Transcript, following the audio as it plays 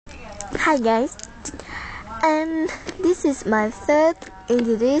Hi guys, and this is my third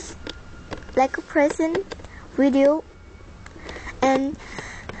into this Lego present video, and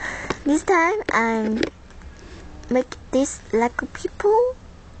this time I make this Lego people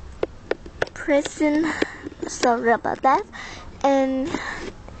present. Sorry about that, and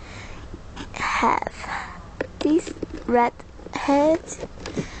have this red head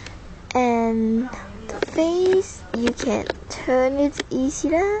and the face. You can turn it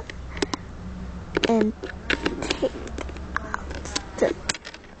easier and take out the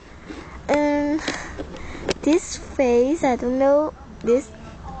this face. I don't know, this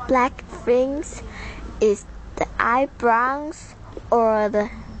black things is the eyebrows or the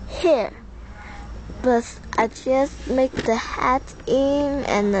hair, but I just make the hat in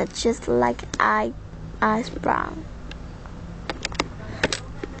and just like eyes brown.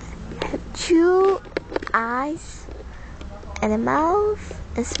 Have two eyes and a mouth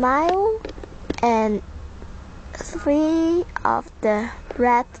and smile, and three of the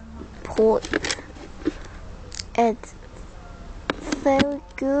red pot. It's very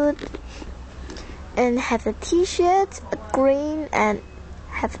good, and have a t-shirt, green, and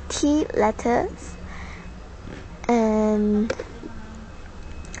have T letters, and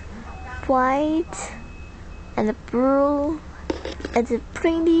white and blue. It's a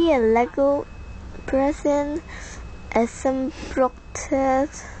pretty and Lego present, and some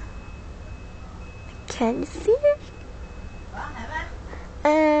blockers. Can you see it?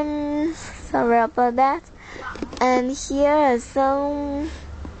 And sorry about that. And here are some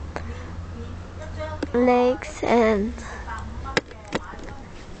legs and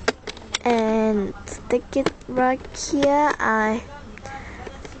stick it right here. I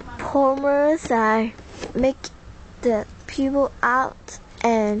make the people out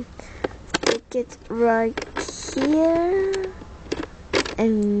and stick it right here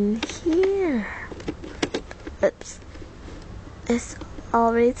and here. Oops, it's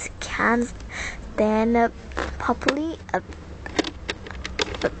always can't stand up properly.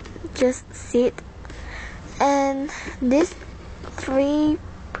 Just sit. And these three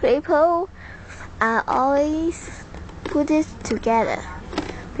people, I always put it together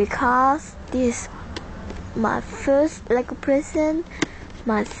because this my first Lego present,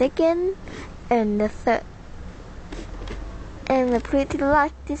 my second, and the third. And I pretty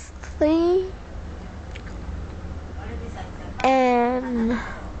like these three, and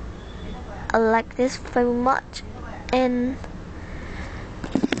I like this very much, and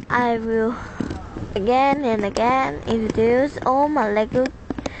I will again and again introduce all my Lego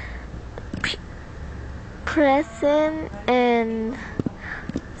present, and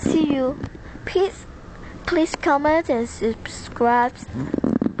see you. Please comment and subscribe,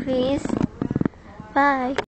 please. Bye.